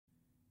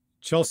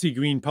Chelsea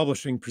Green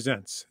Publishing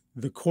presents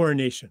The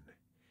Coronation,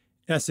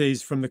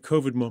 Essays from the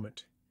COVID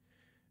Moment,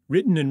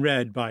 written and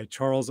read by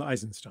Charles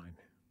Eisenstein.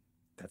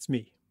 That's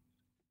me.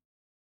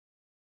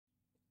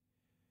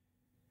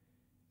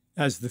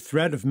 As the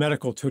threat of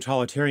medical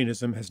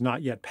totalitarianism has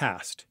not yet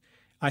passed,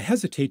 I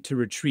hesitate to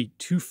retreat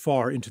too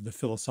far into the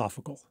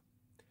philosophical.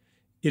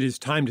 It is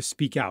time to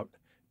speak out,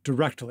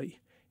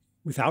 directly,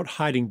 without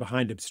hiding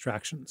behind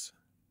abstractions.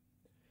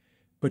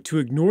 But to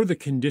ignore the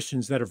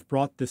conditions that have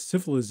brought this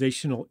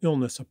civilizational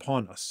illness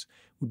upon us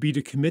would be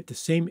to commit the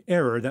same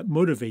error that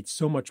motivates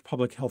so much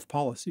public health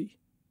policy.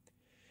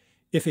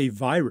 If a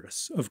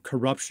virus of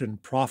corruption,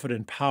 profit,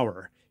 and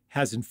power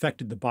has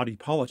infected the body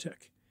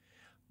politic,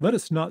 let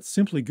us not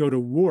simply go to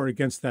war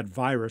against that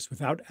virus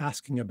without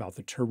asking about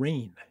the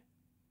terrain.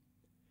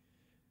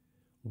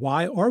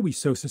 Why are we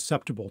so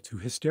susceptible to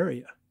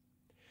hysteria?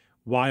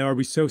 Why are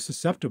we so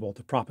susceptible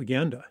to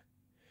propaganda?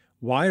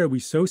 Why are we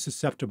so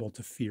susceptible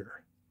to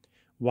fear?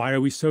 Why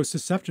are we so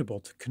susceptible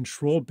to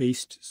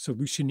control-based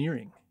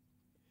solutioneering?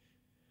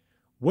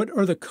 What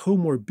are the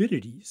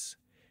comorbidities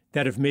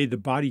that have made the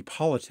body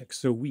politic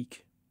so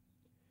weak?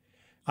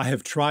 I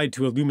have tried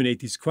to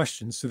illuminate these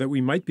questions so that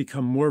we might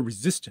become more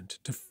resistant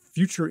to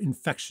future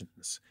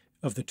infections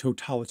of the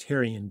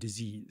totalitarian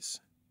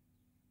disease.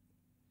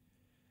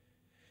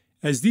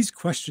 As these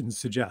questions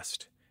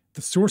suggest,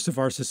 the source of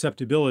our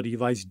susceptibility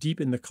lies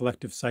deep in the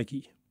collective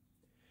psyche.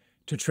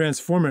 To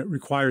transform it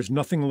requires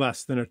nothing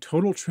less than a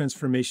total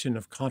transformation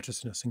of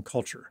consciousness and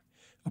culture,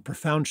 a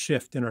profound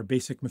shift in our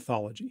basic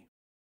mythology.